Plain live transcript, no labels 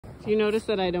Do you notice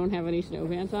that I don't have any snow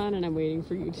pants on and I'm waiting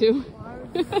for you to?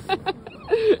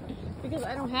 Because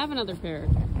I don't have another pair.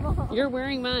 You're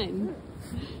wearing mine.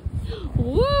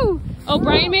 Woo! Oh,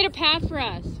 Brian made a path for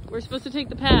us. We're supposed to take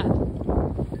the path.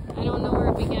 I don't know where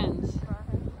it begins.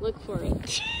 Look for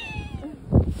it.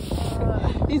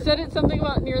 He said it's something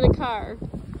about near the car.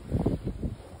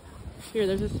 Here,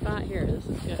 there's a spot here. This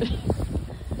is good.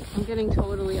 I'm gonna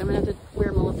have to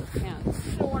wear Melissa's pants.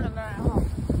 You don't want a mask. Oh,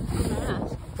 a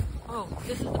mask. Oh,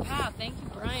 this is the path. Thank you,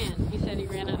 Brian. He said he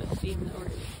ran out of steam.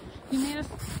 He made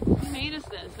us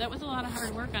this. That was a lot of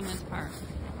hard work on his part.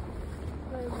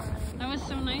 That was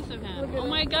so nice of him. Oh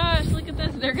my gosh, look at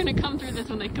this. They're gonna come through this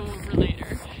when they come over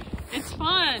later. It's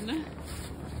fun.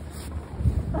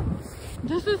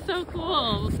 This is so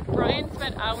cool. Brian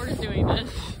spent hours doing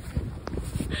this.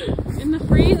 In the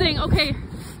freezing. Okay,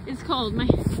 it's cold.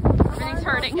 Everything's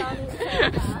hurting.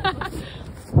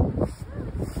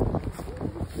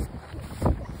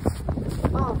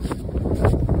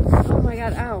 Oh my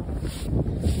god, ow.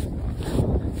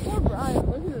 Poor Brian,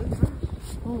 look at this.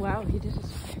 Oh wow, he did his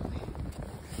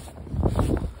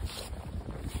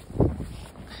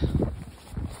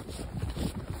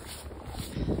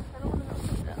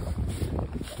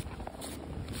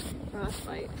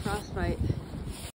frostbite.